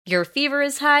Your fever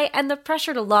is high, and the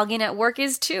pressure to log in at work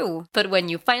is too. But when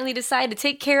you finally decide to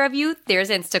take care of you, there's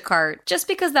Instacart. Just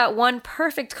because that one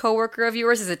perfect coworker of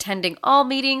yours is attending all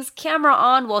meetings, camera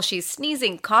on while she's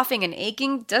sneezing, coughing, and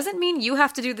aching, doesn't mean you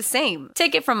have to do the same.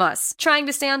 Take it from us. Trying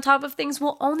to stay on top of things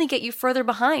will only get you further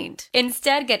behind.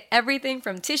 Instead, get everything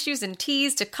from tissues and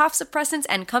teas to cough suppressants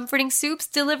and comforting soups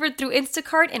delivered through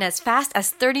Instacart in as fast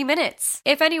as 30 minutes.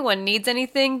 If anyone needs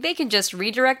anything, they can just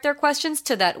redirect their questions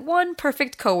to that one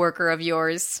perfect coworker of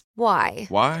yours. Why?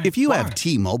 Why? If you have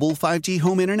T-Mobile 5G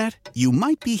home internet, you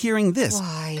might be hearing this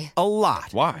Why? a lot.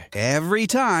 Why? Every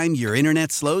time your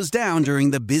internet slows down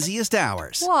during the busiest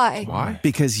hours. Why? Why?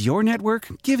 Because your network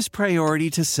gives priority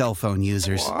to cell phone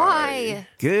users. Why?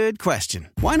 Good question.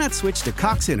 Why not switch to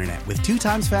Cox Internet with 2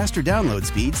 times faster download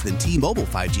speeds than T-Mobile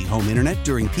 5G home internet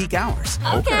during peak hours?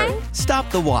 Okay. Stop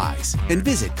the whys and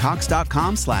visit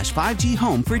cox.com/5G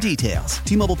home for details.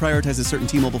 T-Mobile prioritizes certain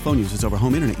T-Mobile phone users over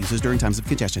home internet users during times of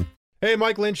congestion. Hey,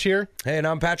 Mike Lynch here. Hey, and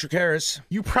I'm Patrick Harris.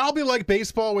 You probably like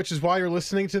baseball, which is why you're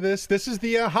listening to this. This is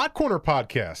the Hot Corner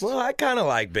podcast. Well, I kind of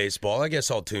like baseball. I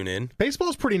guess I'll tune in.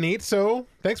 Baseball's pretty neat, so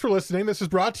thanks for listening. This is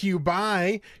brought to you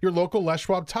by your local Les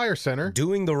Schwab Tire Center.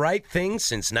 Doing the right thing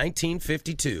since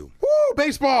 1952. Woo,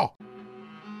 baseball!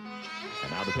 And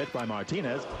now the pitch by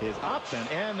Martinez is up and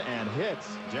in and hits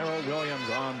Gerald Williams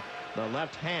on the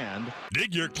left hand.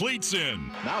 Dig your cleats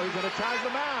in. Now he's going to charge the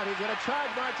mound. He's going to charge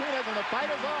Martinez, and the fight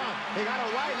is on. He got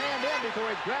a right hand in before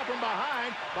he's grabbed from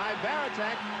behind by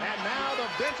Baratek, and now the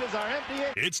benches are empty.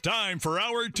 It's time for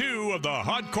hour 2 of the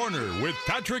Hot Corner with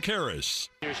Patrick Harris.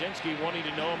 Pierzynski wanting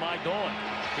to know, am I going?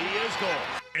 He is going.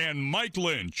 And Mike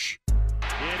Lynch.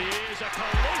 It is a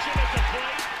collision at the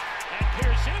plate, and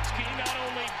Pierzynski not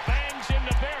only bangs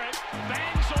into Barrett,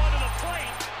 bangs onto the plate,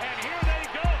 and here they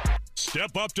go.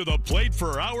 Step up to the plate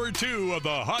for hour 2 of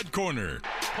the Hot Corner.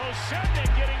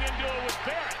 Posebnik getting into it with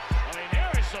Barrett. I mean, there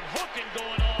is some hooking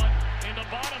going on in the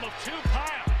bottom of 2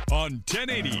 piles. On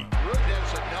 1080. Rudez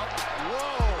said, no.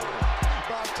 Whoa.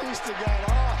 Bautista got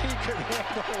all he could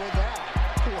handle with that.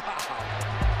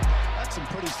 Wow. That's some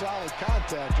pretty solid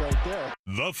contact right there.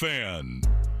 The Fan.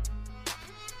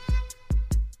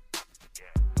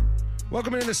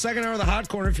 Welcome into the second hour of the Hot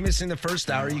Corner. If you're missing the first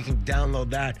hour, you can download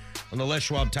that on the Les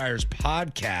Schwab Tires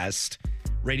podcast,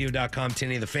 radio.com,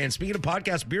 1080 The Fan. Speaking of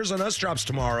podcasts, Beers on Us drops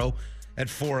tomorrow at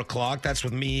 4 o'clock. That's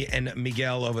with me and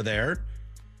Miguel over there.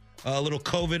 A little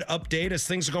COVID update as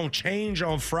things are going to change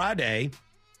on Friday.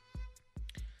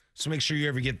 So make sure you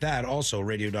ever get that. Also,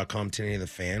 radio.com, 1080 The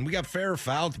Fan. We got fair or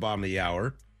foul at the bottom of the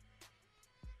hour.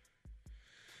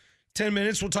 10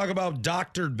 minutes, we'll talk about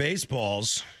doctored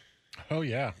baseballs. Oh,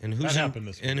 yeah. And who's that happened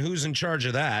this week. And who's in charge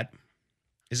of that?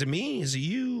 Is it me? Is it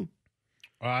you?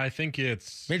 I think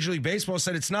it's... Major League Baseball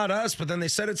said it's not us, but then they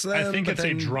said it's them. I think it's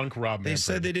a drunk Rob Manfred. They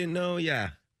said they didn't know, yeah.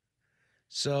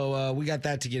 So we got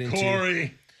that to get into.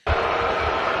 Corey!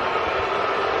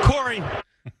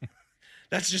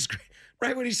 That's just great.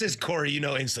 Right when he says Corey, you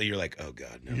know instantly you're like, oh,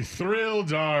 God, no. You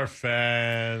thrilled our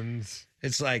fans.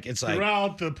 It's like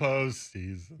throughout the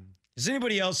postseason. Does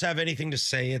anybody else have anything to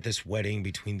say at this wedding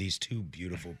between these two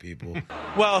beautiful people?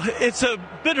 Well, it's a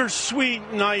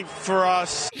bittersweet night for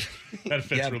us. That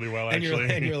fits really well, actually.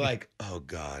 And you're like, oh,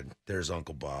 God, there's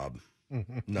Uncle Bob.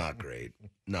 Not great.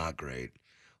 Not great.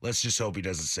 Let's just hope he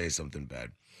doesn't say something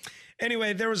bad.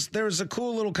 Anyway, there was a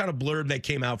cool little kind of blurb that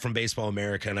came out from Baseball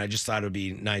America, and I just thought it would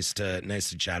be nice to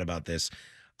chat about this.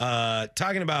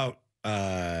 Talking about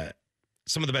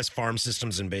some of the best farm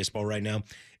systems in baseball right now.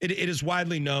 It is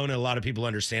widely known, and a lot of people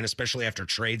understand, especially after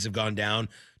trades have gone down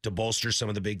to bolster some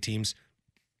of the big teams.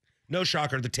 No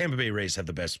shocker, the Tampa Bay Rays have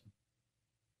the best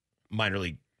minor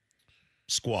league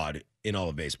squad in all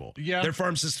of baseball. Yeah. Their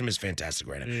farm system is fantastic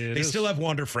right now. They still have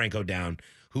Wander Franco down,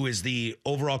 who is the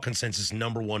overall consensus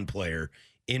 #1 player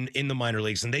in the minor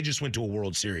leagues, and they just went to a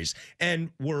World Series and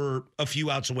were a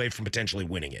few outs away from potentially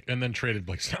winning it. And then traded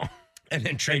Blake Snell. And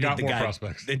then traded the guy.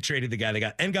 Prospects. Then traded the guy they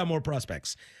got and got more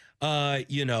prospects. Their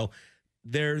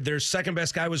second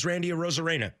best guy was Randy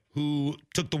Arozarena, who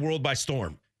took the world by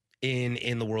storm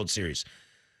in the World Series.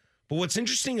 But what's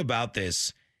interesting about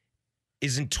this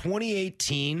is in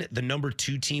 2018, the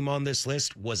 #2 team on this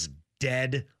list was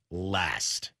dead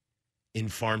last in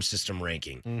farm system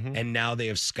ranking. Mm-hmm. And now they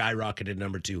have skyrocketed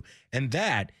 #2. And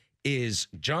that is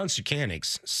John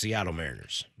Suchanic's Seattle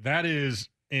Mariners. That is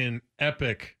an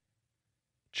epic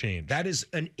change. That is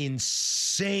an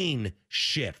insane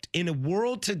shift. In a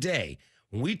world today,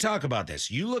 when we talk about this,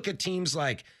 you look at teams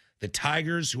like the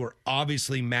Tigers, who are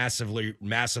obviously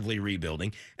massively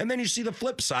rebuilding, and then you see the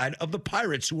flip side of the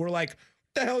Pirates, who are like, what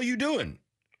the hell are you doing?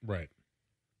 Right.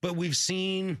 But we've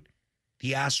seen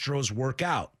the Astros work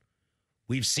out.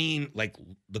 we've seen, like,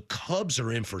 the Cubs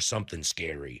are in for something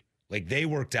scary. Like, they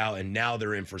worked out, and now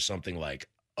they're in for something like,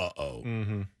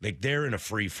 Like, they're in a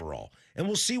free-for-all. And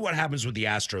we'll see what happens with the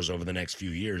Astros over the next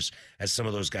few years as some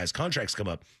of those guys' contracts come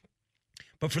up.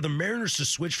 But for the Mariners to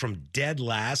switch from dead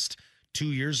last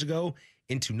 2 years ago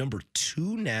into number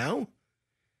 2 now,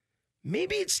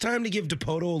 maybe it's time to give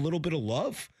Dipoto a little bit of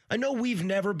love. I know we've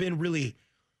never been really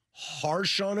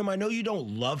harsh on him. I know you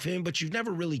don't love him, but you've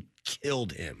never really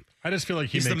killed him. I just feel like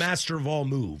he's the master of all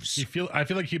moves. I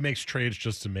feel like he makes trades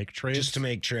just to make trades. Just to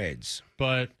make trades.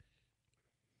 But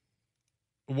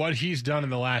what he's done in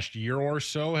the last year or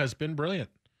so has been brilliant.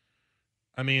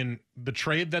 I mean, the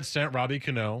trade that sent Robbie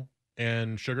Cano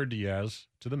and Sugar Diaz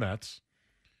to the Mets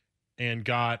and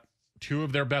got 2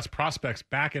 of their best prospects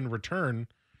back in return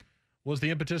was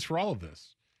the impetus for all of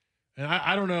this. And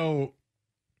I don't know,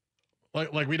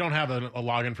 like we don't have a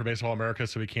login for Baseball America,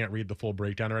 so we can't read the full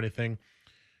breakdown or anything.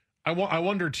 I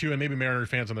wonder, too, and maybe Mariner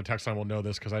fans on the text line will know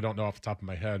this because I don't know off the top of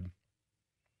my head.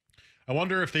 I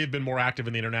wonder if they've been more active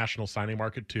in the international signing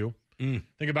market, too.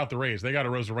 Think about the Rays. They got a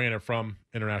Rosarena from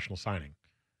international signing.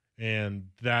 And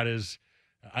that is,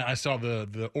 I saw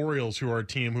the Orioles, who are a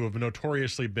team who have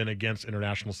notoriously been against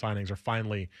international signings, are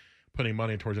finally putting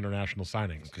money towards international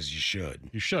signings. Because you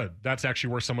should. You should. That's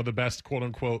actually where some of the best,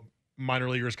 quote-unquote, minor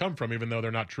leaguers come from, even though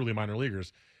they're not truly minor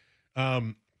leaguers.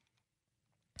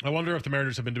 I wonder if the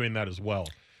Mariners have been doing that as well.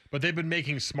 But they've been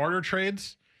making smarter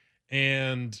trades,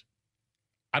 and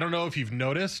I don't know if you've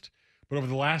noticed, but over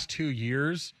the last 2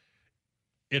 years,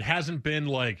 it hasn't been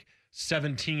like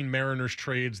 17 Mariners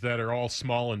trades that are all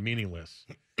small and meaningless.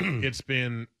 It's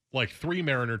been like 3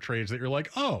 Mariner trades that you're like,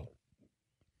 oh,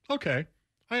 okay,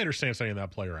 I understand sending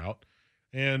that player out.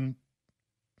 And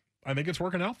I think it's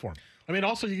working out for him. I mean,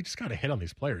 also, you just got to hit on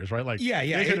these players, right? Like,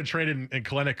 they could have traded and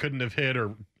Kalenic couldn't have hit,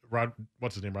 or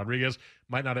Rodriguez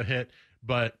might not have hit,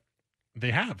 but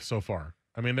they have so far.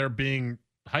 I mean, they're being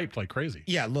hyped like crazy.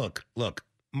 Yeah, look.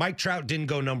 Mike Trout didn't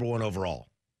go number 1 overall,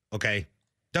 okay?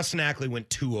 Dustin Ackley went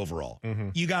 2 overall.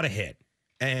 You got to hit.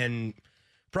 And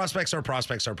prospects are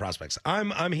prospects are prospects.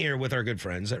 I'm here with our good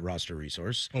friends at Roster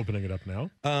Resource. Opening it up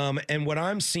now. And what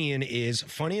I'm seeing is,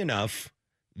 funny enough,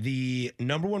 the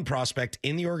number 1 prospect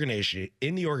in the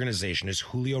organization is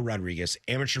Julio Rodriguez,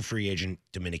 amateur free agent,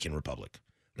 Dominican Republic.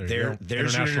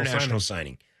 There's your international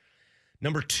signing.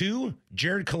 Number 2,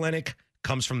 Jared Kalenic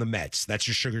comes from the Mets. That's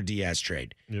your Sugar Diaz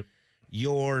trade. Yep.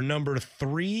 Your number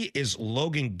 3 is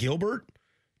Logan Gilbert,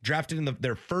 drafted in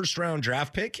their first-round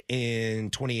draft pick in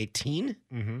 2018.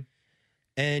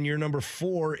 And your number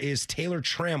 4 is Taylor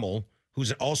Trammell,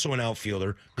 who's also an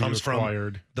outfielder, comes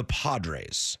from the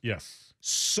Padres. Yes.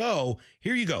 So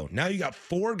here you go. Now you got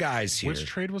 4 guys here. Which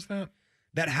trade was that?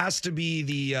 That has to be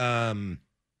the oh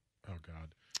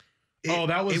God.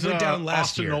 That was it went down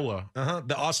last Austin year. Nola.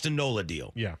 The Austin Nola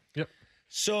deal. Yeah. Yep.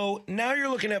 So now you're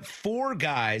looking at 4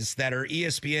 guys that are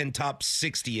ESPN top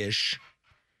 60-ish.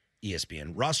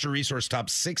 ESPN Roster Resource top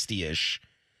 60-ish.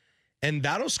 And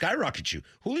that'll skyrocket you.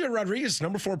 Julio Rodriguez,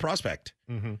 number 4 prospect.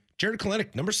 Jared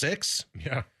Kalenic, number 6.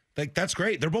 Yeah. Like, that's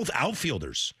great. They're both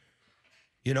outfielders.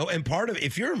 You know, and part of,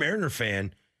 if you're a Mariner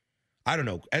fan, I don't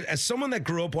know, as someone that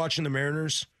grew up watching the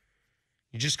Mariners,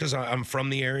 just because I'm from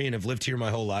the area and have lived here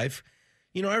my whole life,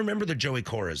 you know, I remember the Joey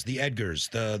Coras, the Edgars,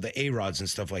 the A-Rods and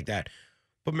stuff like that.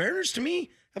 But Mariners, to me,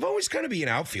 have always kind of been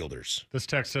outfielders. This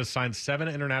text says signed 7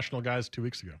 international guys 2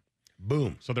 weeks ago.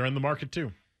 Boom. So they're in the market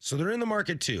too.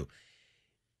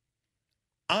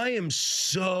 I am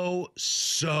so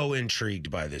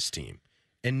intrigued by this team.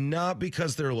 And not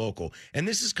because they're local. And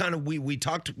this is kind of, we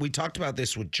talked about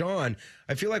this with John.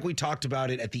 I feel like we talked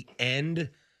about it at the end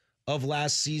of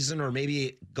last season, or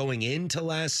maybe going into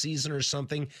last season or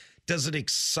something. Does it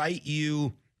excite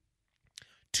you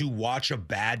to watch a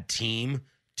bad team,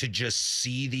 to just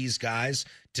see these guys,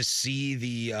 to see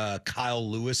the Kyle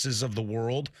Lewises of the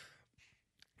world,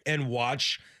 and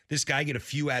watch this guy get a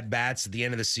few at-bats at the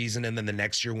end of the season and then the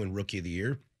next year win Rookie of the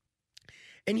Year?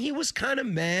 And he was kind of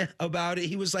meh about it.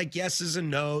 He was like yeses and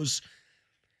nos.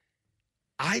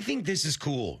 I think this is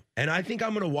cool. And I think I'm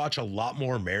going to watch a lot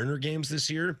more Mariner games this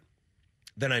year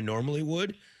than I normally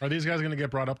would. Are these guys going to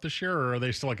get brought up this year, or are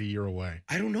they still like a year away?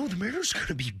 I don't know. The Mariners are going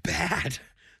to be bad.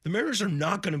 The Mariners are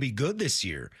not going to be good this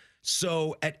year.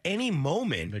 So at any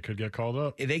moment, they could get called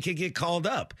up. And if you get called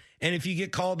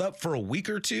up for a week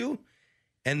or two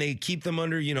and they keep them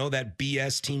under, you know, that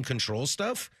BS team control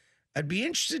stuff, I'd be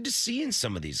interested to see in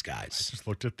some of these guys. I just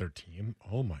looked at their team.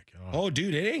 Oh, my God. Oh,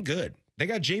 dude, it ain't good. They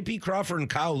got J.P. Crawford and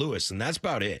Kyle Lewis, and that's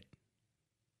about it.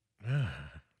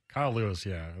 Kyle Lewis,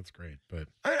 yeah, that's great. But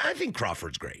I think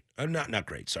Crawford's great. Not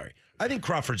great, sorry. I think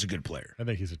Crawford's a good player. I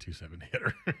think he's a 270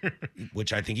 hitter.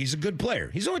 Which I think he's a good player.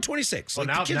 He's only 26. Well,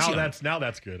 like now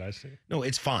that's good, I see. No,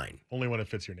 it's fine. Only when it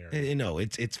fits your narrative. No,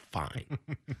 it's fine.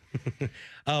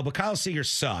 But Kyle Seager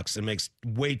sucks and makes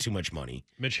way too much money.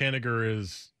 Mitch Haniger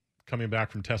is coming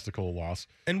back from testicle loss.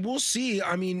 And we'll see.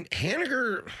 I mean,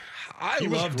 Haniger, He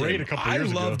was great a couple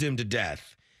years ago. I loved him to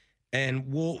death.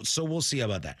 And we'll see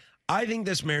about that. I think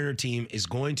this Mariner team is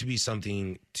going to be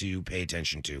something to pay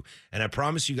attention to. And I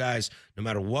promise you guys, no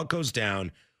matter what goes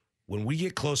down, when we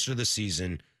get closer to the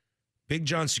season, Big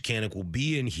John Sukanik will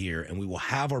be in here and we will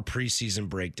have our preseason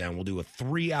breakdown. We'll do a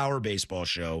 3-hour baseball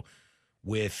show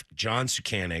with John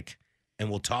Sukanik and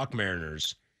we'll talk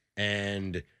Mariners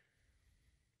and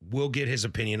we'll get his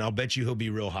opinion. I'll bet you he'll be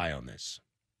real high on this.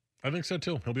 I think so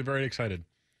too. He'll be very excited.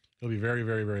 He'll be very,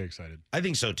 very, very excited. I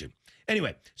think so too.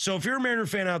 Anyway, so if you're a Mariner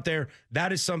fan out there,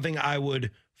 that is something I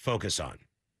would focus on.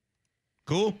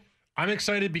 Cool? I'm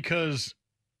excited because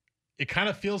it kind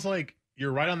of feels like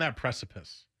you're right on that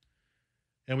precipice.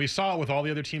 And we saw it with all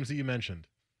the other teams that you mentioned.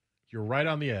 You're right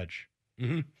on the edge.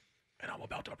 Mm-hmm. And I'm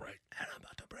about to break.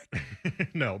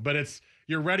 No, but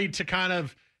you're ready to kind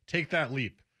of take that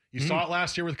leap. You saw it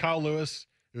last year with Kyle Lewis.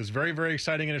 It was very, very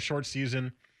exciting in a short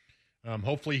season.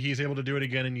 Hopefully he's able to do it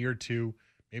again in year 2.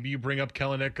 Maybe you bring up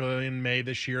Kelenic in May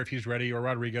this year if he's ready, or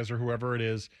Rodriguez or whoever it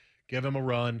is. Give him a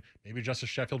run. Maybe Justice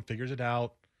Sheffield figures it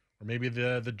out. Or maybe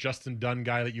the Justin Dunn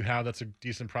guy that you have that's a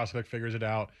decent prospect figures it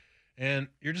out. And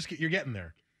you're getting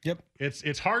there. Yep.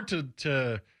 It's hard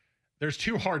to there's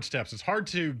 2 hard steps. It's hard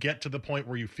to get to the point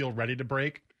where you feel ready to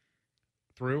break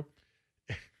through.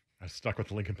 I stuck with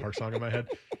the Linkin Park song in my head.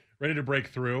 Ready to break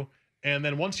through. And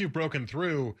then once you've broken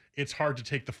through, it's hard to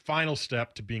take the final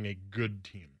step to being a good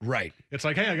team. Right. It's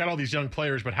like, hey, I got all these young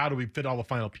players, but how do we fit all the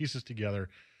final pieces together?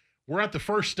 We're at the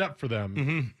first step for them.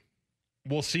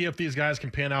 Mm-hmm. We'll see if these guys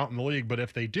can pan out in the league, but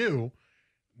if they do,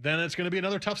 then it's going to be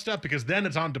another tough step because then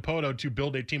it's on DePoto to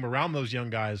build a team around those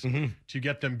young guys to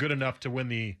get them good enough to win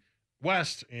the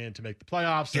West and to make the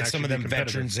playoffs. Get some of them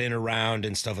veterans in around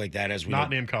and stuff like that. As we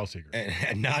not named Kyle Seager.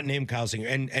 And not named Kyle Seager.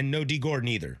 And no D. Gordon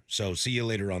either. So see you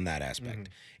later on that aspect.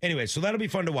 Anyway, so that'll be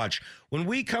fun to watch. When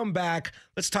we come back,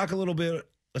 let's talk a little bit.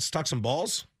 Let's talk some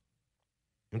balls.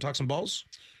 You want to talk some balls?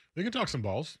 We can talk some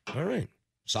balls. All right.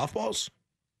 Softballs?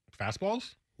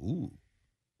 Fastballs? Ooh.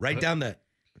 Write down the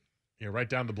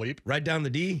bleep. Write down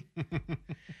the D.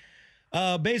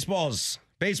 Baseballs.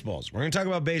 We're going to talk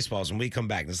about baseballs when we come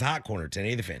back. This is the Hot Corner,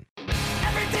 1080 The Fan.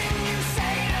 Everything you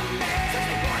say to me takes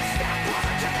me one step closer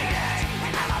to the edge.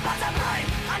 And I'm about to break.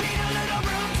 I need a little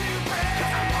room to breathe. 'Cause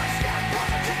I'm one step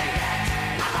closer to the edge.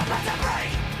 I'm about to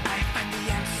break. I find the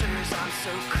answers are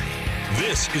so clear.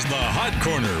 This is the Hot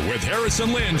Corner with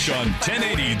Harrison Lynch on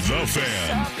 1080 The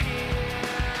Fan.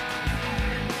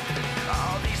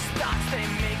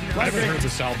 I haven't heard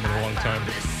this album in a long time.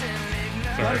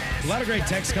 A lot of great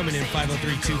texts coming in,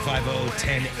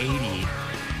 503-250-1080.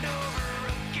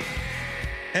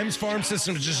 M's Farm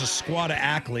System is just a squad of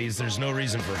Ackleys. There's no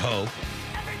reason for hope.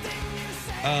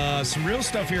 Some real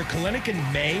stuff here. Kelenic in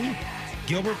May.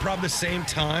 Gilbert probably the same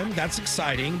time. That's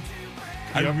exciting.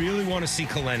 I really want to see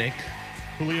Kelenic.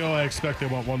 Julio, I expect they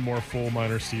want one more full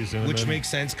minor season. Which makes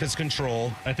sense because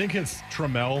control. I think it's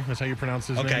Trammell is how you pronounce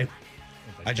his name. Okay.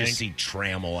 I just see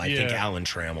Trammell. I think Alan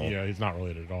Trammell. Yeah, he's not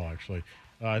related at all, actually.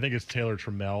 I think it's Taylor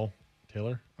Trammell.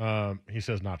 Taylor? He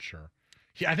says not sure.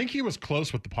 I think he was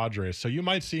close with the Padres, so you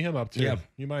might see him up too. Yeah.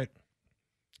 You might.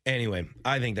 Anyway,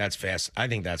 I think that's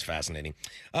fascinating.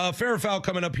 Fair or foul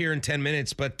coming up here in 10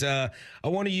 minutes, but I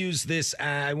want to use this.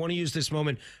 I want to use this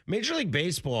moment. Major League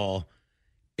Baseball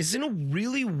is in a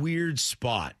really weird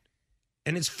spot.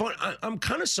 And it's fun. I'm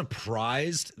kind of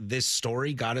surprised this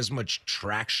story got as much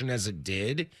traction as it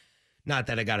did. Not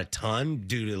that it got a ton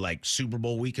due to like Super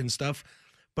Bowl week and stuff,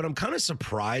 but I'm kind of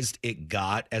surprised it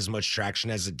got as much traction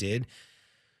as it did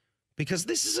because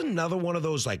this is another one of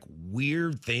those like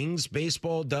weird things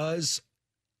baseball does.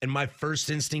 And my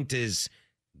first instinct is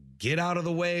get out of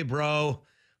the way, bro.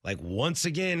 Like once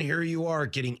again, here you are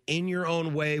getting in your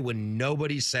own way when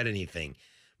nobody said anything.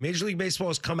 Major League Baseball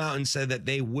has come out and said that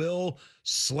they will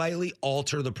slightly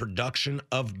alter the production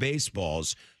of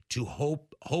baseballs to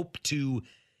hope to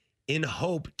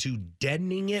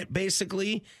deadening it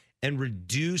basically and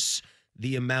reduce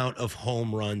the amount of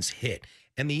home runs hit.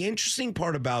 And the interesting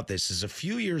part about this is a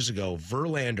few years ago,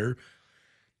 Verlander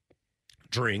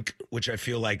which I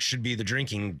feel like should be the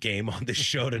drinking game on this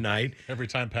show tonight. Every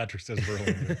time Patrick says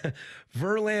Verlander.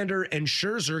 Verlander and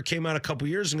Scherzer came out a couple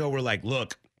years ago. We're like,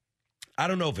 look, I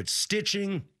don't know if it's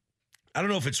stitching. I don't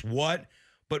know if it's what,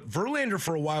 But Verlander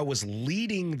for a while was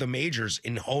leading the majors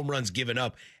in home runs given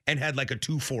up and had like a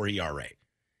 2.4 ERA.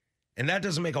 And that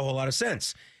doesn't make a whole lot of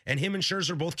sense. And him and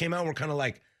Scherzer both came out and were kind of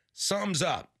like, something's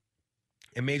up.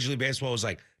 And Major League Baseball was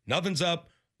like, nothing's up.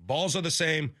 Balls are the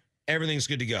same. Everything's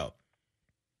good to go.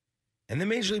 And then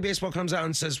Major League Baseball comes out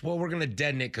and says, well, we're going to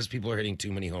deaden it because people are hitting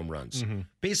too many home runs.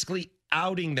 Basically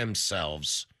outing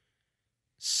themselves,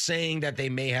 saying that they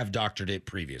may have doctored it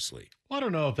previously. Well, I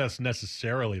don't know if that's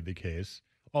necessarily the case,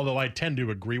 although I tend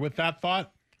to agree with that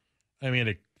thought. I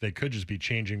mean, they could just be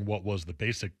changing what was the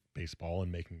basic baseball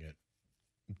and making it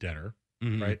deader,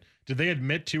 right? Did they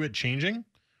admit to it changing,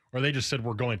 or they just said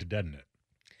we're going to deaden it?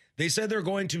 They said they're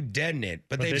going to deaden it,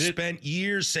 but they've spent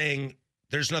years saying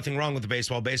there's nothing wrong with the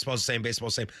baseball. Baseball's the same,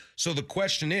 baseball's the same. So the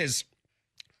question is,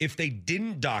 if they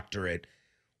didn't doctor it,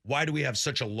 why do we have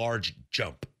such a large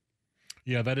jump?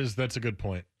 Yeah, that's a good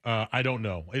point. I don't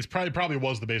know. It's probably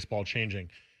was the baseball changing,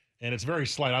 and it's very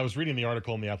slight. I was reading the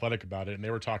article in The Athletic about it, and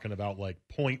they were talking about like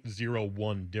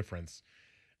 0.01 difference.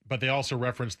 But they also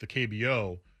referenced the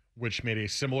KBO, which made a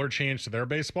similar change to their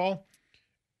baseball,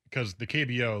 because the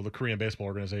KBO, the Korean Baseball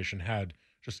Organization, had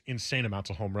just insane amounts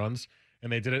of home runs,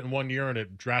 and they did it in 1 year, and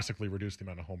it drastically reduced the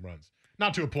amount of home runs.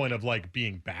 Not to a point of like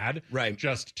being bad, right?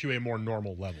 Just to a more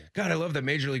normal level. God, I love that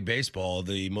Major League Baseball,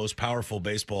 the most powerful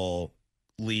baseball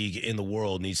league in the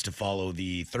world, needs to follow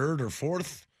the third or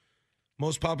fourth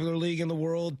most popular league in the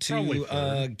world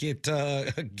to get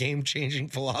game-changing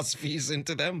philosophies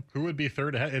into them. Who would be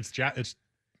third ahead? It's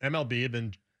MLB,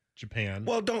 then Japan.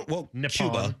 Nippon.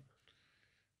 Cuba.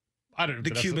 I don't know.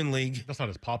 The Cuban league. That's not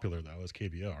as popular, though, as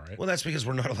KBO, right? Well, that's because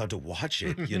we're not allowed to watch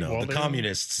it, well, the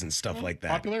communists and stuff like that.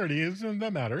 Popularity is, and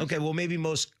that matters. Okay, well, maybe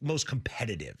most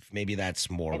competitive. Maybe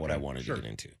that's more what I wanted to get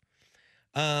into.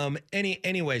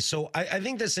 Anyway, so I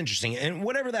think that's interesting. And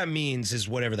whatever that means is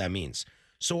whatever that means.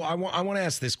 So I want to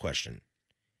ask this question.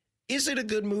 Is it a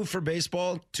good move for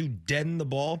baseball to deaden the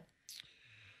ball?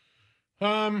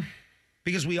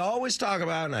 Because we always talk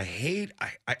about, and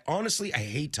I honestly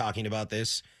hate talking about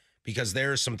this, because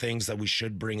there are some things that we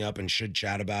should bring up and should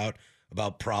chat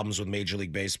about problems with Major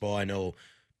League Baseball. I know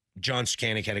John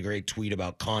Stakanik had a great tweet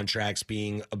about contracts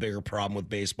being a bigger problem with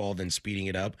baseball than speeding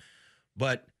it up.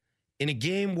 But in a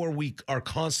game where we are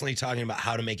constantly talking about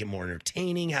how to make it more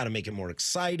entertaining, how to make it more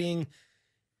exciting,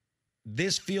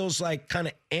 this feels like kind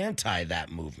of anti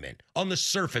that movement, on the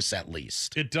surface at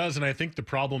least. It does, and I think the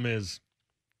problem is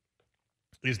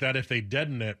that if they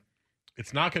deaden it,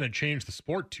 it's not going to change the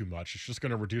sport too much. It's just going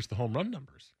to reduce the home run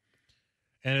numbers.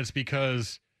 And it's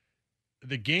because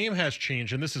the game has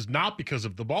changed, and this is not because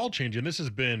of the ball changing. This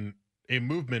has been a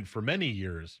movement for many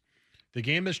years. The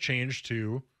game has changed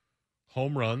to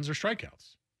home runs or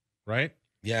strikeouts, right?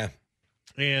 Yeah.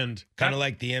 And kind of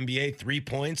like the NBA, 3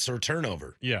 points or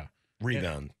turnover. Yeah.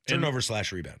 Rebound.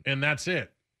 Turnover/rebound. And that's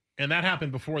it. And that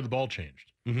happened before the ball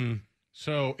changed. Mm-hmm.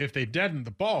 So if they deaden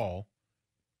the ball,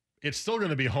 it's still going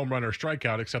to be home run or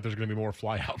strikeout, except there's going to be more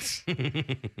flyouts.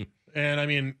 And I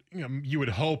mean, you would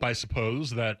hope, I suppose,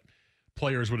 that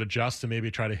players would adjust to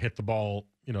maybe try to hit the ball,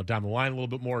 down the line a little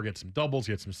bit more, get some doubles,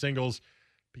 get some singles.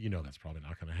 But that's probably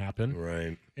not going to happen.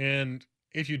 Right. And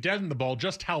if you deaden the ball,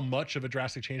 just how much of a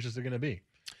drastic change is it going to be?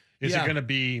 Is it going to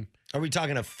be... Are we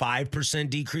talking a 5%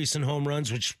 decrease in home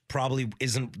runs, which probably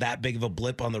isn't that big of a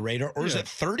blip on the radar? Or is it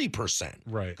 30%?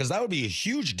 Right. Because that would be a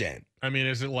huge dent. I mean,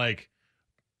 is it like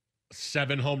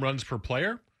 7 home runs per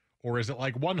player? Or is it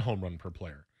like 1 home run per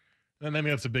player? And I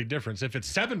mean, that's a big difference. If it's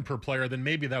 7 per player, then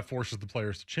maybe that forces the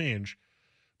players to change.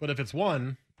 But if it's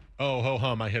 1,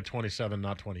 I hit 27,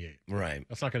 not 28. Right.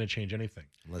 That's not going to change anything.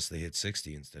 Unless they hit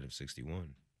 60 instead of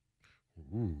 61.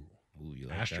 Ooh, you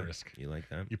like asterisk. That? You like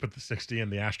that? You put the 60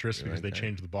 in the asterisk because they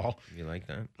changed the ball. You like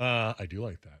that? I do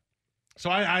like that.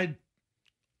 So I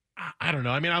don't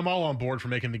know. I mean, I'm all on board for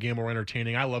making the game more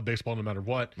entertaining. I love baseball no matter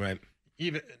what. Right.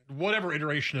 Even whatever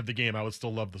iteration of the game, I would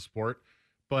still love the sport.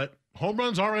 But home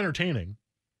runs are entertaining.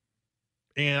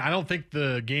 And I don't think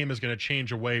the game is going to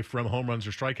change away from home runs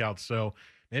or strikeouts. So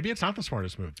maybe it's not the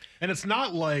smartest move. And it's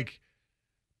not like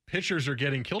pitchers are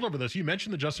getting killed over this. You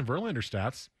mentioned the Justin Verlander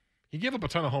stats. He gave up a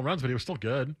ton of home runs, but he was still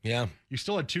good. Yeah. You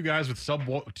still had 2 guys with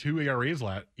sub-2 ERAs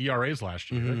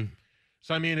last year. Mm-hmm.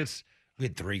 So, I mean, we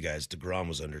had 3 guys. DeGrom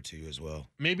was under 2 as well.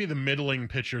 Maybe the middling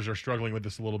pitchers are struggling with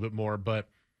this a little bit more, but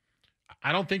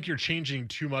I don't think you're changing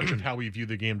too much of how we view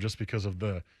the game just because of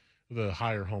the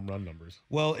higher home run numbers.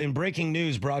 Well, in breaking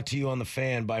news brought to you on The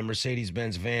Fan by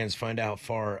Mercedes-Benz Vans, find out how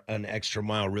far an extra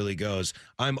mile really goes.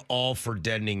 I'm all for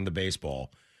deadening the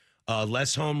baseball.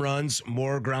 Less home runs,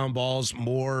 more ground balls,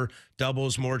 more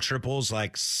doubles, more triples.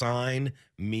 Like, sign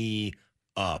me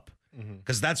up.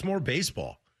 Because that's more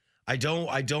baseball.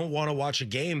 I don't want to watch a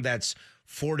game that's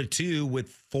 4-2 with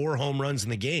 4 home runs in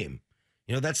the game.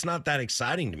 That's not that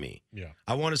exciting to me. Yeah.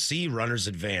 I want to see runners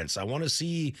advance. I want to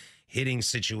see hitting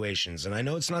situations. And I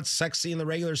know it's not sexy in the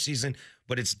regular season,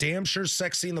 but it's damn sure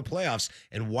sexy in the playoffs.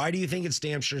 And why do you think it's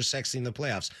damn sure sexy in the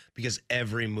playoffs? Because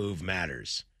every move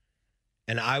matters.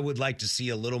 And I would like to see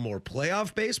a little more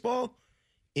playoff baseball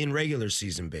in regular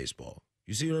season baseball.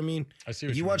 You see what I mean? I see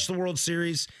what you mean. watch the World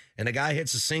Series and a guy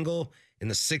hits a single in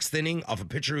the 6th inning off a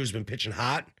pitcher who's been pitching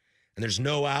hot and there's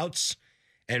no outs,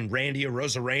 and Randy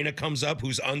Arozarena comes up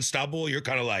who's unstoppable, you're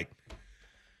kind of like,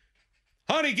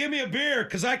 honey, give me a beer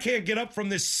because I can't get up from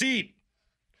this seat.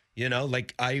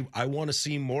 I want to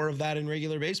see more of that in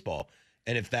regular baseball.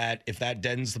 And if that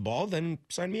deadens the ball, then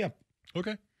sign me up.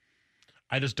 Okay.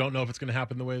 I just don't know if it's going to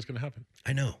happen the way it's going to happen.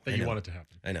 I know. You want it to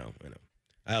happen. I know.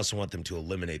 I also want them to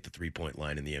eliminate the 3-point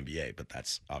line in the NBA, but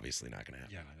that's obviously not going to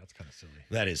happen. Yeah, that's kind of silly.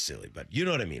 That is silly, but you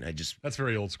know what I mean. That's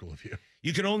very old school of you.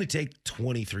 You can only take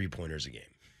 23 pointers a game.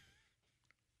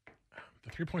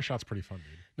 The 3-point shot's pretty fun,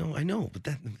 dude. No, I know, but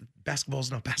basketball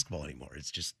is not basketball anymore.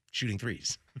 It's just shooting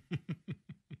threes.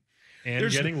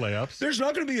 And getting layups. There's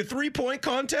not going to be a 3-point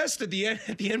contest at the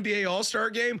NBA All-Star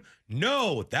game?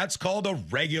 No, that's called a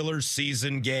regular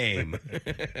season game.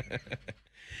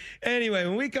 Anyway,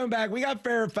 when we come back, we got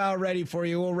Fair or Foul ready for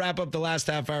you. We'll wrap up the last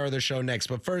half hour of the show next.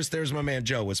 But first, there's my man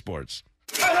Joe with sports.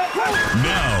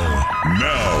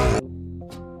 Now.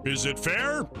 Is it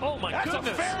fair? Oh, my goodness. That's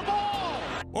a fair ball.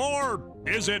 Or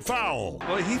is it foul?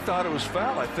 Well, he thought it was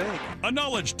foul, I think. A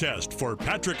knowledge test for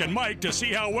Patrick and Mike to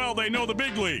see how well they know the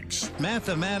big leagues.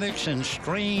 Mathematics and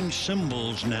strange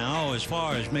symbols now as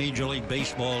far as Major League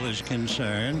Baseball is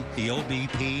concerned. The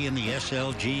OBP and the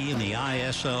SLG and the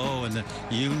ISO and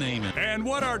you name it. And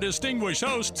what our distinguished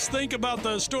hosts think about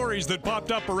the stories that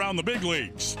popped up around the big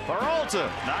leagues.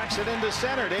 Peralta knocks it into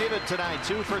center. David tonight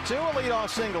 2 for 2, a leadoff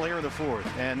single here in the 4th,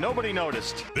 and nobody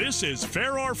noticed. This is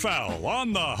Fair or Foul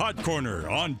on the Hot Corner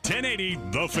on 1080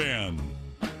 The Fan.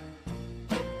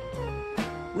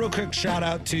 Real quick shout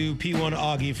out to P1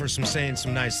 Augie for saying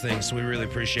some nice things. So we really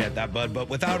appreciate that, bud. But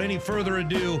without any further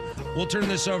ado, we'll turn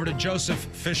this over to Joseph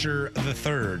Fisher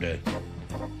III.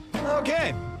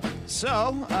 Okay.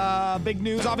 So, big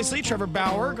news, obviously. Trevor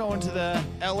Bauer going to the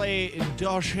LA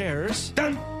Dodgers.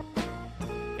 Done.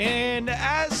 And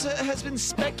as has been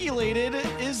speculated,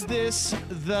 is this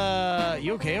the...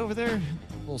 You okay over there?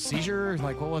 Little seizure?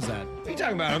 Like, what was that? What are you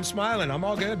talking about? I'm smiling. I'm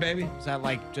all good, baby. Is that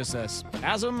like just a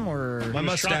spasm or?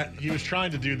 He was trying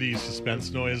to do the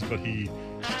suspense noise, but he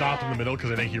stopped in the middle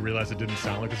because I think he realized it didn't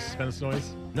sound like a suspense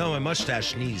noise. No, my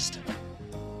mustache sneezed.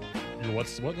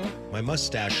 What? My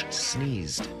mustache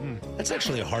sneezed. That's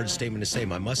actually a hard statement to say.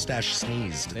 My mustache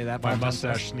sneezed. Say that. My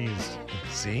mustache sneezed.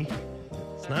 See?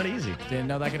 It's not easy. Didn't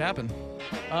know that could happen.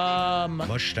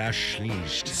 Mustache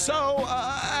sneezed. So,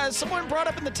 as someone brought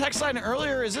up in the text line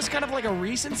earlier, is this kind of like a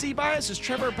recency bias? Is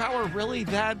Trevor Bauer really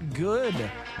that good?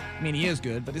 I mean, he is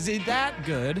good, but is he that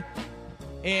good?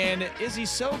 And is he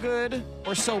so good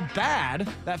or so bad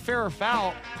that Fair or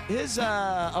Foul, his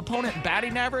opponent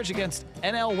batting average against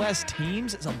NL West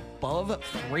teams is above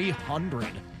 300?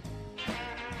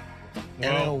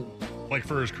 Well, like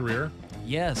for his career?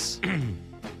 Yes.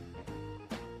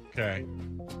 Okay.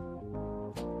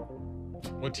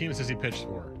 What teams has he pitched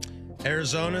for?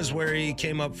 Arizona's where he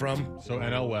came up from. So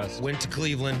NL West. Went to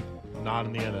Cleveland. Not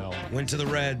in the NL. Went to the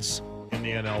Reds. In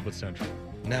the NL, but Central.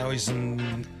 Now he's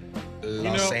in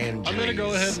Los Angeles. I'm going to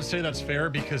go ahead and say that's fair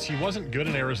because he wasn't good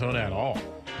in Arizona at all.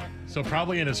 So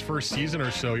probably in his first season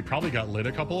or so, he probably got lit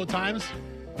a couple of times.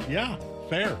 Yeah,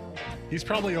 fair. He's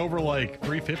probably over like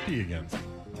 350 against.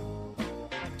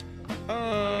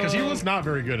 Because he was not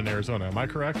very good in Arizona. Am I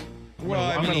correct? I'm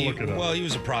going to look it up. Well, he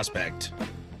was a prospect.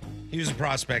 He was a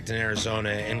prospect in Arizona,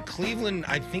 and Cleveland,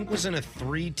 I think, was in a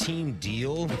 3-team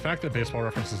deal. The fact that Baseball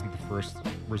Reference isn't the first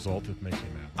result, it makes me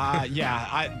mad.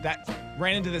 That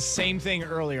ran into the same thing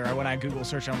earlier when I Google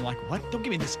searched. I'm like, what? Don't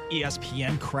give me this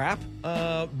ESPN crap.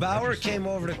 Bauer came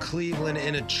over to Cleveland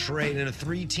in a trade, in a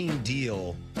 3-team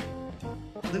deal.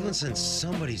 Cleveland sent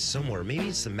somebody somewhere. Maybe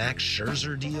it's the Max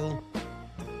Scherzer deal.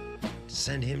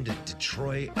 Send him to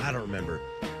Detroit. I don't remember.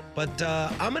 But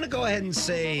I'm going to go ahead and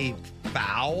say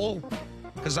foul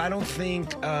because I don't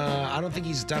think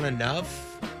he's done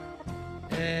enough.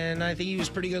 And I think he was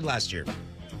pretty good last year.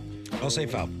 I'll say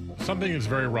foul. Something is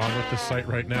very wrong with this site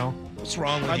right now. What's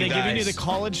wrong with you guys? Are they giving you the guys?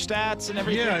 college stats and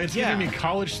everything? Yeah, it's giving me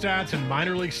college stats and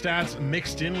minor league stats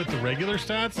mixed in with the regular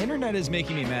stats. Internet is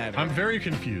making me mad. I'm very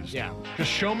confused. Yeah.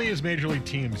 Just show me his major league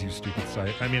teams, you stupid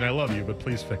site. I mean, I love you, but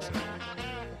please fix it.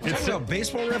 It's about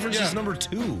Baseball Reference is number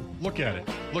 2. Look at it.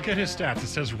 Look at his stats. It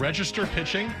says register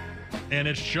pitching and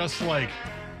it's just like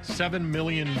 7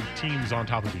 million teams on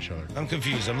top of each other. I'm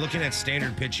confused. I'm looking at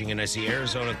standard pitching, and I see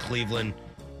Arizona, Cleveland.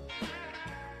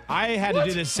 I had to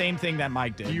do the same thing that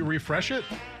Mike did. Do you refresh it?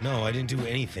 No, I didn't do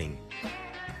anything.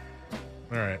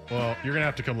 All right. Well, you're gonna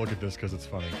have to come look at this because it's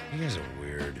funny. You guys are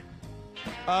weird.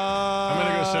 I'm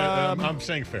gonna go say. I'm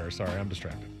saying fair. Sorry, I'm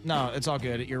distracted. No, it's all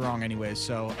good. You're wrong anyways.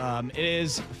 So it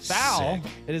is foul. Sick.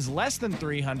 It is less than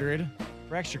 300.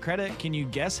 For extra credit, can you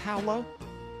guess how low?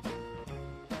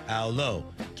 How low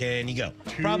can you go?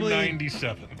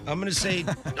 297. I'm gonna say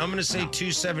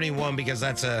 271 because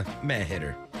that's a meh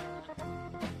hitter.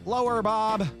 Lower,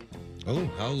 Bob. Oh,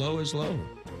 how low is low?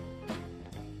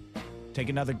 Take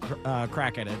another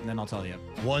crack at it, and then I'll tell you.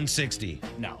 160.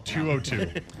 No.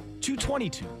 202.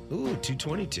 222. Ooh,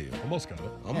 222. Almost got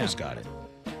it. Almost got it.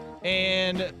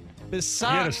 And He had a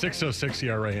besides 6.06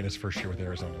 ERA in his first year with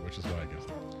Arizona, which is what I guessed.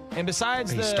 and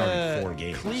besides He started the 4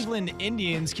 games. Cleveland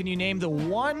Indians, can you name the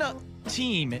one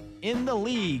team in the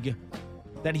league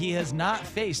that he has not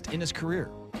faced in his career?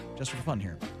 Just for fun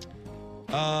here.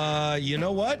 You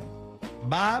know what,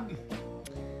 Bob?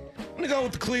 I'm gonna go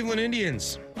with the Cleveland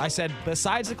Indians. I said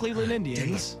besides the Cleveland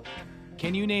Indians,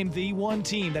 can you name the one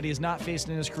team that he has not faced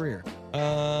in his career? I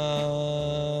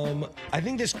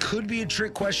think this could be a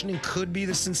trick question and could be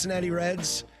the Cincinnati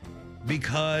Reds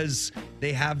because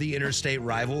they have the interstate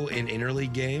rival in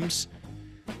interleague games.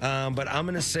 But I'm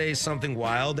going to say something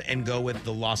wild and go with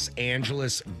the Los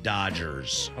Angeles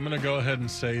Dodgers. I'm going to go ahead and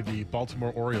say the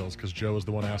Baltimore Orioles because Joe is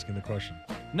the one asking the question.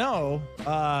 No,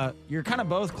 you're kind of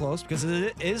both close because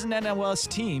it is an NLS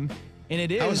team, and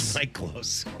it is. How is Mike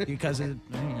close? Because you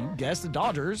guessed the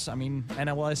Dodgers. I mean,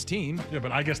 NLS team. Yeah,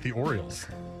 but I guess the Orioles.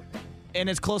 And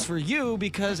it's close for you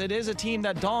because it is a team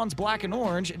that dons black and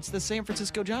orange. It's the San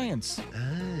Francisco Giants.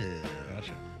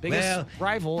 Gotcha. Biggest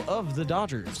rival of the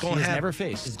Dodgers. He has never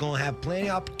faced. He's going to have plenty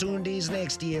of opportunities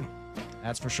next year.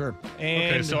 That's for sure.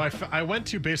 And Okay, so I went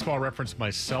to Baseball Reference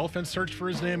myself and searched for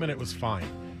his name, and it was fine.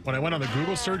 When I went on the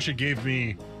Google search, it gave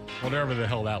me whatever the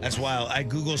hell that was. That's wild. I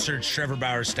Google searched Trevor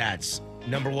Bauer stats.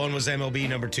 Number 1 was MLB.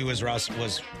 Number 2 was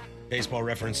Baseball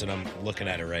Reference, and I'm looking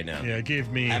at it right now. Yeah, it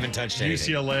gave me Haven't touched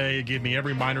anything. UCLA. It gave me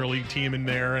every minor league team in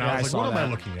there, and Yeah, I I was saw like, what am I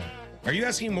that. looking at? Are you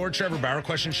asking more Trevor Bauer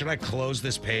questions? Should I close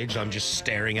this page? I'm just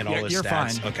staring at all his you're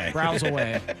stats. fine. Okay. Browse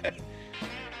away.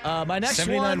 My next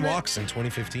 79 one walks in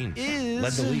 2015. is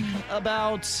Led the league.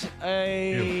 about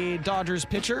a Dodgers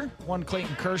pitcher, one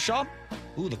Clayton Kershaw.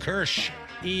 Ooh, the Kirsch.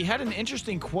 He had an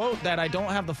interesting quote that I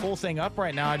don't have the full thing up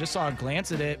right now. I just saw a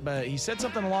glance at it, but he said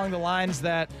something along the lines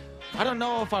that I don't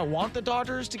know if I want the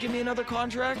Dodgers to give me another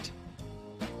contract.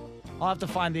 I'll have to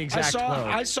find the exact quote.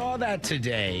 I saw that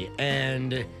today,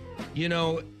 and you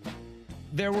know,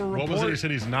 there were reports. What was it? He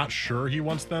said he's not sure he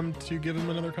wants them to give him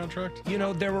another contract? You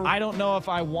know, there were. I don't know if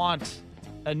I want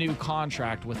a new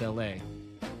contract with LA.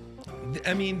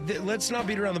 I mean, let's not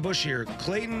beat around the bush here.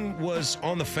 Clayton was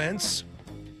on the fence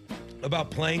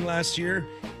about playing last year.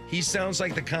 He sounds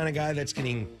like the kind of guy that's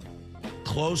getting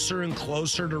closer and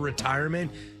closer to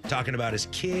retirement, talking about his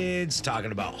kids,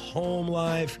 talking about home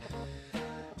life,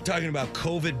 talking about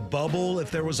COVID bubble.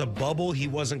 If there was a bubble, he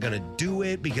wasn't going to do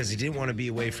it because he didn't want to be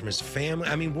away from his family.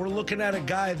 I mean, we're looking at a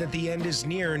guy that the end is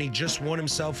near, and he just won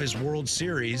himself his World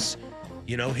Series.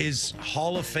 You know, his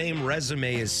Hall of Fame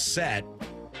resume is set.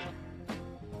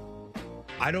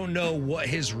 I don't know what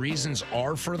his reasons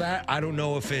are for that. I don't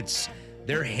know if it's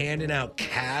they're handing out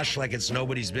cash like it's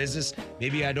nobody's business.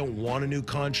 Maybe I don't want a new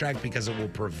contract because it will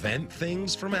prevent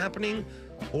things from happening.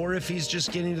 Or if he's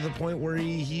just getting to the point where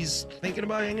he's thinking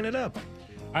about hanging it up.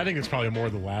 I think it's probably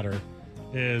more the latter.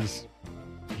 Is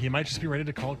he might just be ready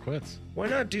to call it quits. Why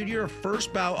not, dude? You're a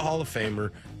first ballot Hall of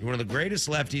Famer. You're one of the greatest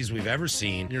lefties we've ever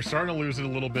seen. You're starting to lose it a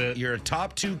little bit. You're a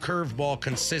top 2 curveball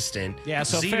consistent. Yeah,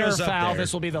 so Zeno's fair or up foul, there.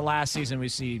 this will be the last season we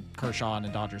see Kershaw in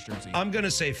a Dodgers jersey. I'm going to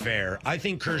say fair. I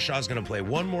think Kershaw's going to play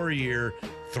one more year,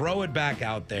 throw it back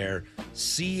out there,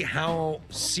 see how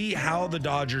the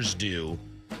Dodgers do,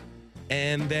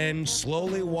 and then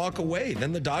slowly walk away.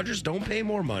 Then the Dodgers don't pay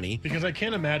more money. Because I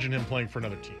can't imagine him playing for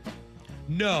another team.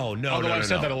 No. Although I've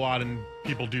said that a lot, and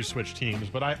people do switch teams,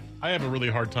 but I have a really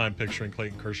hard time picturing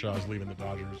Clayton Kershaw as leaving the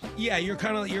Dodgers. Yeah, you're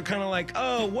kind of like,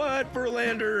 oh, what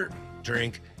Verlander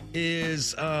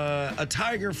is a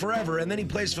Tiger forever, and then he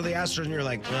plays for the Astros, and you're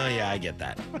like, oh yeah, I get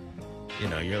that. You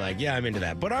know, you're like, yeah, I'm into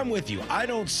that. But I'm with you. I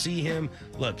don't see him.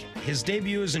 Look, his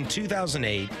debut is in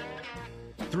 2008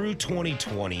 through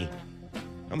 2020.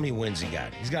 How many wins he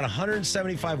got? He's got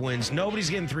 175 wins. Nobody's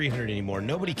getting 300 anymore.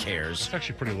 Nobody cares. It's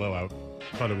actually pretty low out.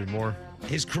 Thought it'd be more.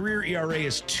 His career ERA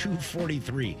is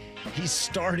 2.43. He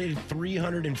started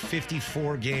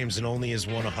 354 games and only has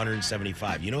won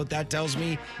 175. You know what that tells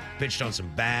me? Pitched on some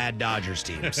bad Dodgers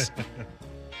teams.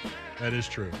 That is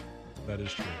true. That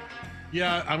is true.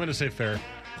 Yeah, I'm going to say fair.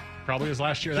 Probably his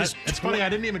last year. It's funny, I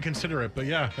didn't even consider it, but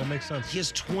yeah, that makes sense. He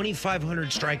has 2,500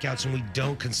 strikeouts, and we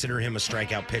don't consider him a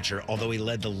strikeout pitcher, although he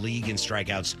led the league in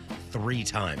strikeouts 3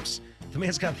 times. The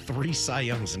man's got 3 Cy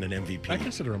Youngs and an MVP. I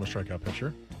consider him a strikeout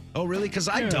pitcher. Oh, really? Because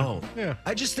I don't. Yeah.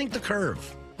 I just think the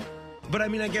curve. But, I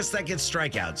mean, I guess that gets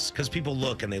strikeouts because people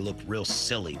look, and they look real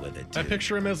silly with it, too. I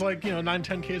picture him as 9,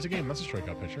 10 Ks a game. That's a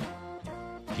strikeout pitcher.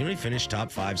 You know he finished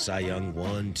top 5 Cy Young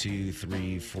 1, 2,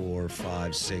 3, 4,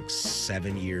 5, 6,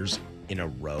 7 years in a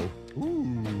row?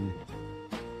 Ooh.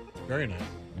 Very nice.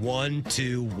 1,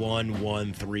 2, 1,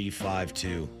 1, 3, 5,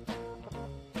 2.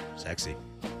 Sexy.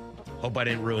 Hope I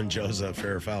didn't ruin Joe's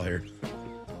fair or foul here.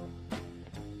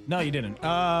 No, you didn't.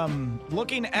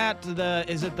 Looking at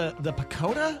is it the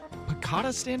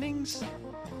Pacoda standings?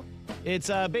 It's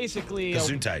basically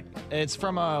Gesundheit. It's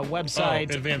from a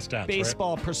website. Advanced Stats,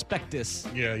 Baseball Prospectus.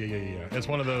 Yeah. It's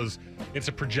one of those. It's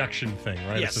a projection thing,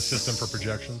 right? Yes. It's a system for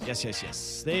projections.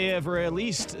 Yes. They have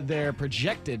released their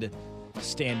projected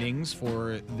standings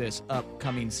for this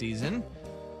upcoming season,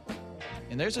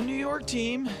 and there's a New York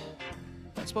team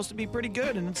that's supposed to be pretty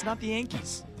good, and it's not the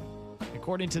Yankees.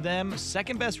 According to them,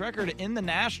 second best record in the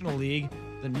National League,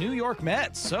 the New York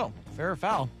Mets. So, fair or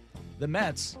foul, the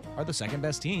Mets are the second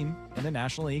best team in the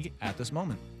National League at this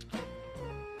moment.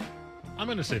 I'm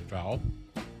going to say foul.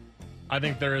 I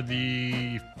think they're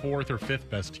the 4th or 5th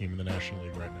best team in the National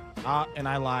League right now. And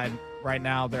I lied. Right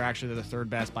now, they're actually the third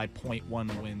best by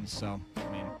 0.1 wins. So,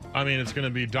 I mean, it's going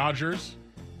to be Dodgers,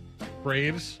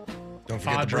 Braves, don't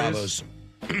forget Padres,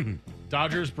 the Bravos.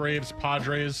 Dodgers, Braves,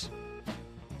 Padres,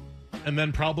 and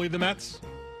then probably the Mets.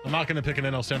 I'm not going to pick an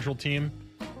NL Central team.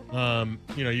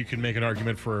 You can make an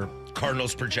argument for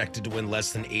Cardinals projected to win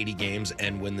less than 80 games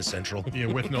and win the Central.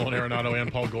 With Nolan Arenado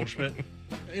and Paul Goldschmidt.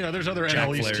 There's other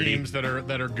NL East teams that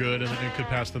are good and could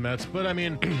pass the Mets. But I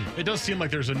mean, it does seem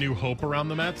like there's a new hope around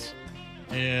the Mets,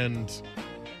 and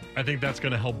I think that's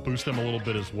going to help boost them a little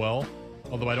bit as well.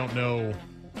 Although I don't know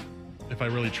if I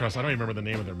really trust. I don't even remember the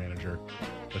name of their manager,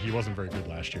 but he wasn't very good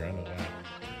last year. I know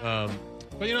that.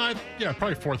 But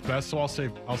probably 4th best. So I'll say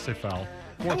foul.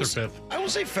 4th or 5th. I will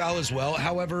say foul as well.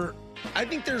 However, I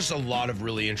think there's a lot of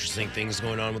really interesting things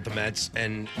going on with the Mets,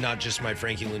 and not just my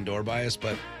Frankie Lindor bias,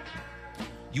 but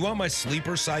you want my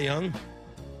sleeper Cy Young? You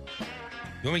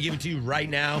want me to give it to you right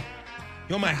now?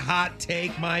 You want my hot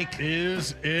take, Mike?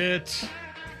 Is it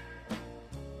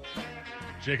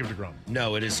Jacob deGrom?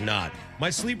 No, it is not.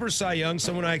 My sleeper Cy Young,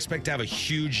 someone I expect to have a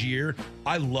huge year.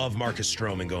 I love Marcus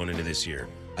Stroman going into this year.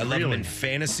 I love him in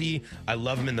fantasy. I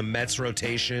love him in the Mets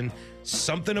rotation.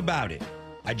 Something about it.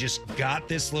 I just got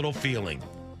this little feeling.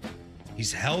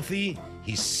 He's healthy.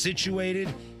 He's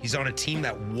situated. He's on a team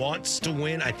that wants to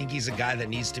win. I think he's a guy that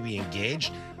needs to be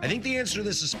engaged. I think the answer to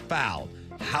this is foul.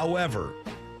 However,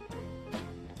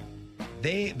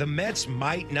 the Mets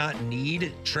might not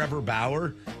need Trevor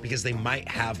Bauer because they might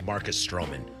have Marcus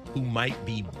Stroman, who might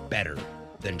be better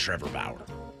than Trevor Bauer.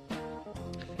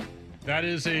 That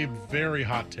is a very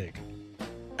hot take.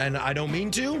 And I don't mean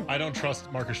to. I don't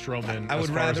trust Marcus Stroman as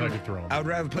far as I could throw him. I would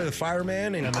rather play the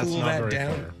fireman and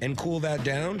cool that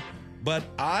down. But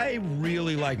I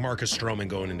really like Marcus Stroman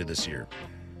going into this year.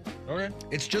 Okay.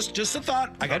 It's just a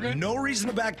thought. I got no reason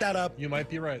to back that up. You might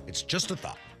be right. It's just a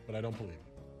thought. But I don't believe it.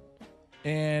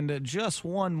 And just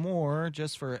one more,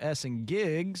 just for S and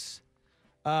gigs.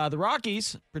 The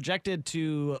Rockies projected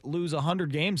to lose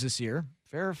 100 games this year.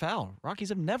 Fair or foul? Rockies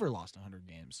have never lost 100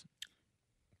 games.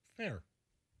 Fair.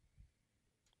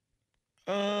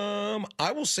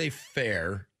 I will say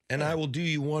fair, and I will do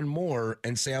you one more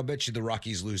and say I'll bet you the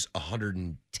Rockies lose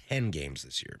 110 games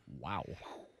this year. Wow.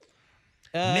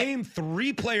 Name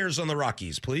 3 players on the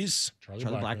Rockies, please. Charlie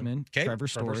Blackmon, okay. Trevor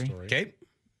Story. Okay.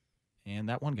 And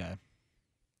that one guy.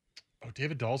 Oh,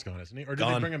 David Dahl's gone, isn't he? Or did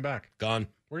Gone. they bring him back? Gone.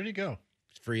 Where did he go?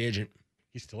 Free agent.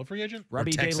 He's still a free agent?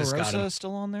 Robbie De La Texas got him. Rosa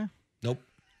still on there? Nope.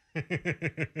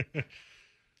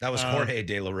 That was Jorge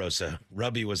De La Rosa.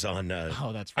 Rubby was on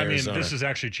that's I Arizona. mean, this is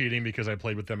actually cheating because I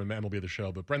played with them in MLB The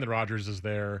Show, but Brendan Rodgers is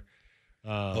there.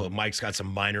 Mike's got some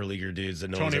minor leaguer dudes that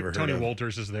no one's ever heard Tony of.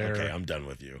 Wolters is there. Okay, I'm done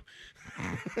with you.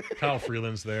 Kyle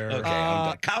Freeland's there. Okay, I'm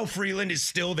done. Kyle Freeland is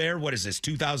still there. What is this,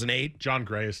 2008? John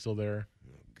Gray is still there.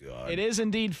 God. It is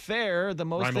indeed fair. The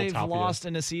most Raimel they've Tapia. lost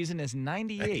in a season is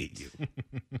 98.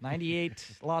 98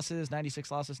 losses,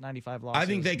 96 losses, 95 losses. I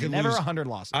think they could never lose 100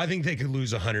 losses. I think they could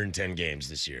lose 110 games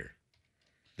this year.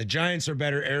 The Giants are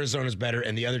better, Arizona's better,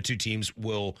 and the other 2 teams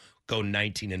will go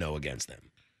 19-0 against them.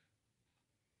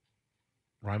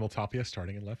 Raimel Tapia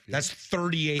starting in left field. That's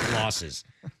 38 losses.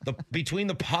 Between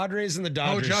the Padres and the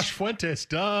Dodgers. Oh, Josh Fuentes,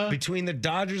 duh. Between the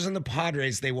Dodgers and the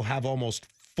Padres, they will have almost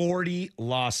 40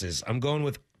 losses. I'm going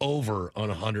with over on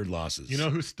 100 losses. You know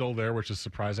who's still there, which is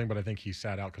surprising, but I think he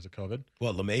sat out because of COVID?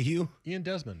 What, LeMahieu? Ian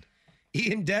Desmond.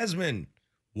 Ian Desmond.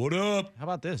 What up? How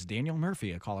about this? Daniel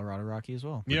Murphy, a Colorado Rocky as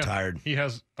well. Yeah, retired. He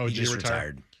has. Oh, he just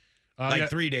retired. Like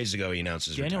 3 days ago, he announced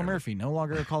his Daniel retirement. Murphy, no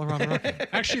longer a Colorado Rocky.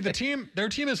 Actually, their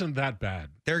team isn't that bad.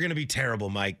 They're going to be terrible,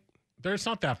 Mike. It's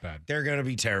not that bad. They're going to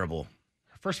be terrible.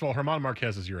 First of all, Herman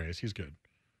Marquez is your ace. He's good.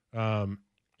 And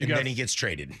then he gets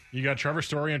traded. You got Trevor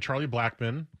Story and Charlie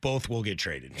Blackmon. Both will get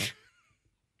traded.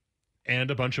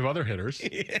 And a bunch of other hitters.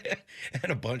 Yeah,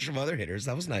 and a bunch of other hitters.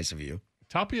 That was nice of you.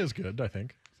 Tapia is good, I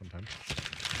think, sometimes.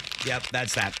 Yep,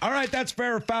 that's that. All right, that's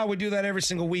Fair or Foul. We do that every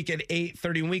single week at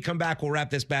 8:30. When we come back, we'll wrap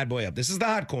this bad boy up. This is the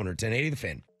Hot Corner, 1080 The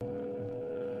Fan.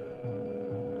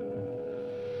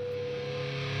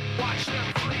 Watch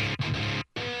them free.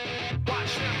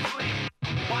 Watch them free.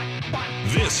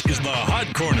 This is the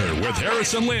Hot Corner with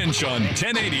Harrison Lynch on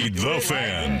 1080 The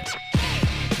Fan.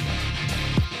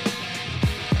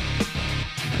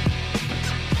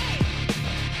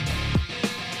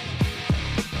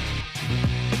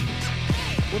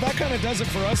 Well, that kind of does it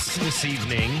for us this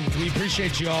evening. We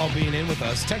appreciate you all being in with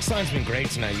us. Text line's been great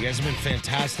tonight. You guys have been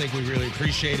fantastic. We really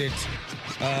appreciate it.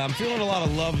 I'm feeling a lot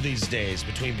of love these days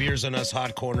between Beers on Us,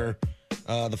 Hot Corner,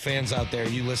 the fans out there,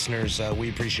 you listeners. We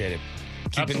appreciate it.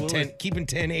 Keeping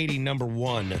 1080 number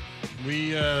one.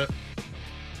 We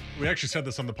actually said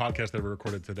this on the podcast that we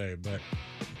recorded today, but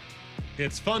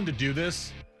it's fun to do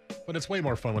this, but it's way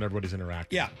more fun when everybody's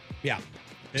interacting. Yeah.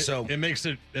 So it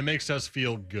makes us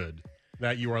feel good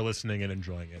that you are listening and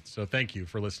enjoying it. So thank you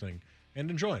for listening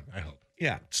and enjoying, I hope.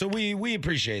 Yeah, so we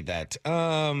appreciate that.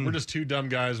 We're just three dumb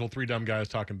guys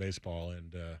talking baseball.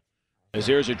 And as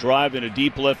there's a drive in a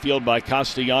deep left field by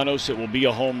Castellanos, it will be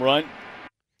a home run.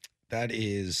 That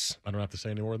is... I don't have to say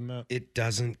any more than that. It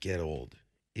doesn't get old.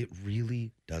 It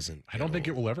really doesn't. I don't think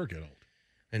it will ever get old.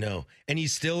 I know. And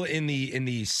he's still in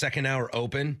the second hour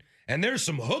open. And there's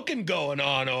some hooking going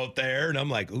on out there. And I'm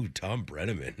like, ooh, Tom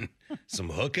Brenneman. Some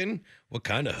hooking? What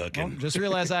kind of hooking? Well, just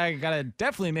realized I got to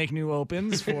definitely make new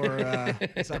opens for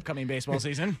this upcoming baseball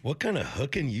season. What kind of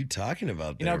hooking you talking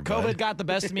about there, COVID got the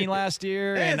best of me last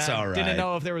year. It's and all right. Didn't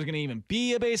know if there was going to even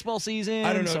be a baseball season.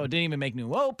 I don't know. So it didn't even make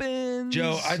new opens.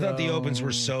 Joe, I thought the opens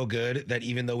were so good that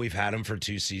even though we've had them for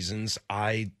 2 seasons,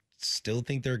 I still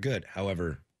think they're good.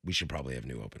 However, we should probably have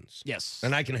new opens. Yes.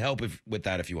 And I can help with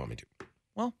that if you want me to.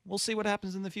 Well, we'll see what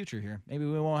happens in the future here. Maybe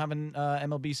we won't have an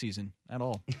MLB season at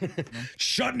all.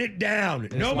 Shutting it down.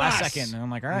 No last mas. second. And I'm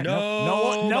like, all right,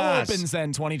 no no mas. opens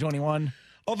then 2021.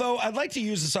 Although I'd like to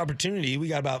use this opportunity. We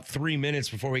got about 3 minutes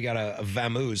before we got a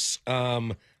vamoose.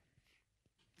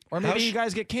 Or maybe you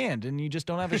guys get canned and you just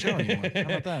don't have a show anymore. How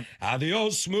about that?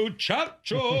 Adios,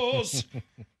 muchachos.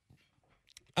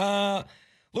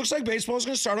 Looks like baseball is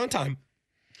going to start on time.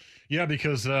 Yeah,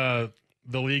 because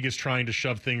the league is trying to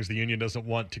shove things the union doesn't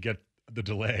want to get the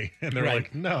delay. And they're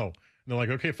like, no. And they're like,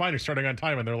 okay, fine, you're starting on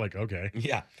time. And they're like, okay.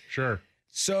 Yeah. Sure.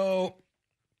 So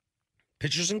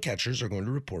pitchers and catchers are going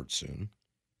to report soon.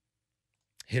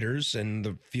 Hitters and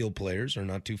the field players are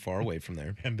not too far away from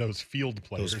there. And those field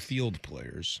players. Like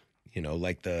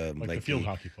the field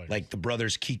hockey players. Like the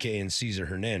brothers Kike and Cesar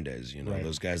Hernandez, right.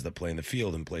 Those guys that play in the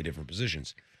field and play different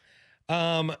positions.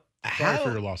 Sorry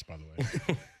for your loss, by the way.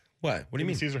 What do you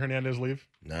mean? Cesar Hernandez leave?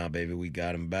 Nah, baby, we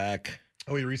got him back.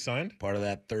 Oh, he re-signed? Part of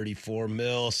that $34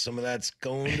 million. Some of that's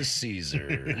going to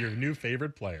Caesar. Your new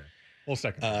favorite player. Well,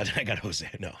 second. I got Jose.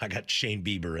 No, I got Shane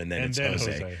Bieber, and then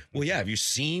Jose. Well, yeah. Have you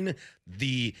seen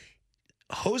the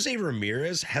Jose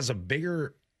Ramirez has a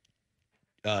bigger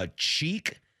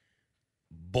cheek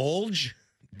bulge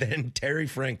than Terry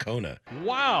Francona?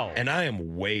 Wow. And I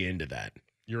am way into that.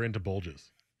 You're into bulges.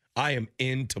 I am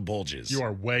into bulges. You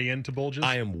are way into bulges?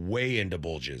 I am way into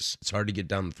bulges. It's hard to get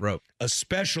down the throat,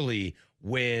 especially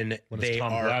when they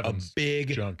are a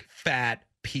big, fat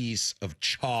piece of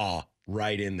chaw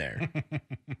right in there.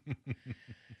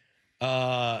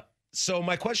 So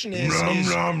my question is,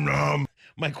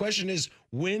 my question is,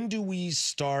 when do we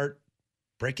start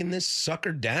breaking this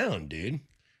sucker down, dude?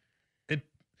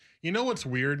 You know what's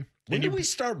weird? When do we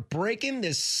start breaking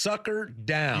this sucker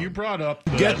down? You brought up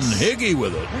getting higgy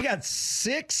with it. We got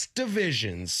 6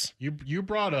 divisions. You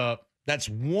brought up that's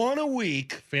 1 a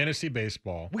week. Fantasy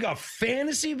baseball. We got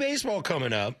fantasy baseball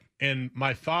coming up. And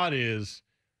my thought is,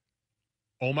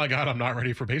 oh my God, I'm not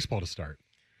ready for baseball to start.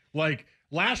 Like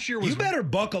last year was. You better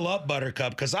buckle up,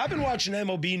 Buttercup, because I've been watching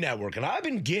MLB Network and I've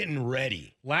been getting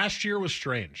ready. Last year was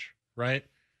strange, right?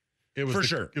 It was for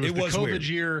sure. It was the COVID weird.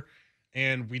 year.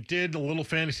 And we did a little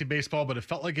fantasy baseball, but it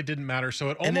felt like it didn't matter. So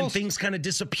it almost... And then things kind of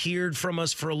disappeared from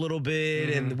us for a little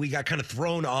bit, and we got kind of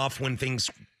thrown off when things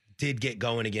did get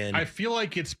going again. I feel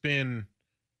like it's been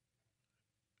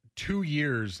 2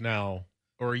 years now,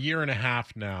 or a year and a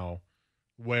half now,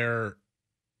 where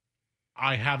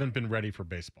I haven't been ready for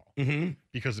baseball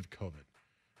because of COVID.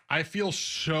 I feel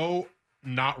so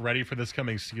not ready for this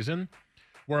coming season,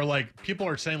 where like people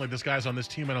are saying like this guy's on this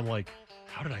team, and I'm like,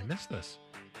 how did I miss this?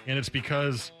 And it's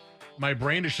because my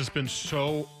brain has just been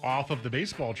so off of the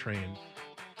baseball train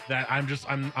that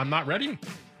I'm not ready.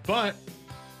 But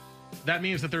that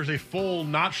means that there's a full,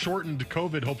 not shortened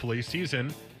COVID, hopefully,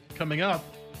 season coming up,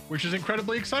 which is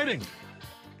incredibly exciting.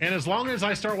 And as long as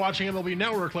I start watching MLB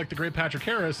Network like the great Patrick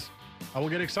Harris, I will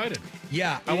get excited.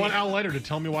 Yeah. I want Al Leiter to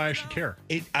tell me why I should care.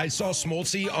 I saw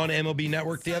Smoltzy on MLB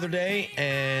Network the other day,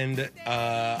 and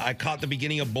I caught the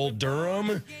beginning of Bull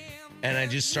Durham, and I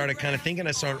just started kind of thinking.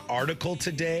 I saw an article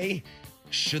today.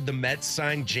 Should the Mets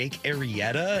sign Jake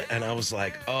Arrieta? And I was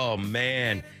like, oh,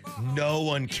 man, no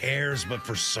one cares, but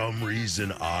for some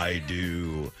reason I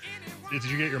do. Did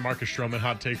you get your Marcus Stroman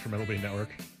hot take from MLB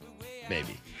Network?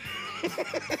 Maybe.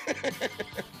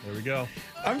 There we go.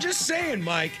 I'm just saying,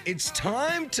 Mike, it's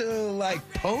time to like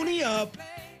pony up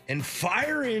and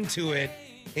fire into it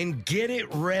and get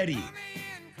it ready.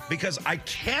 Because I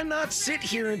cannot sit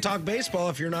here and talk baseball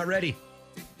if you're not ready.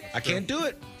 I can't do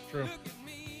it. True.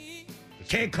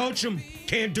 Can't coach them.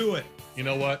 Can't do it. You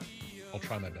know what? I'll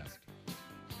try my best.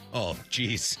 Oh,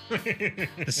 jeez.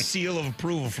 The seal of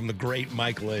approval from the great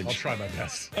Mike Lynch. I'll try my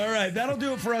best. All right, that'll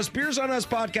do it for us. Beers on Us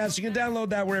podcast. You can download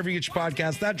that wherever you get your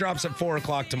podcast. That drops at 4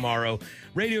 o'clock tomorrow.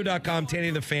 Radio.com,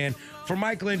 Tanny the Fan. For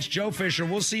Mike Lynch, Joe Fisher,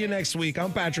 we'll see you next week.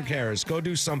 I'm Patrick Harris. Go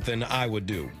do something I would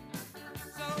do.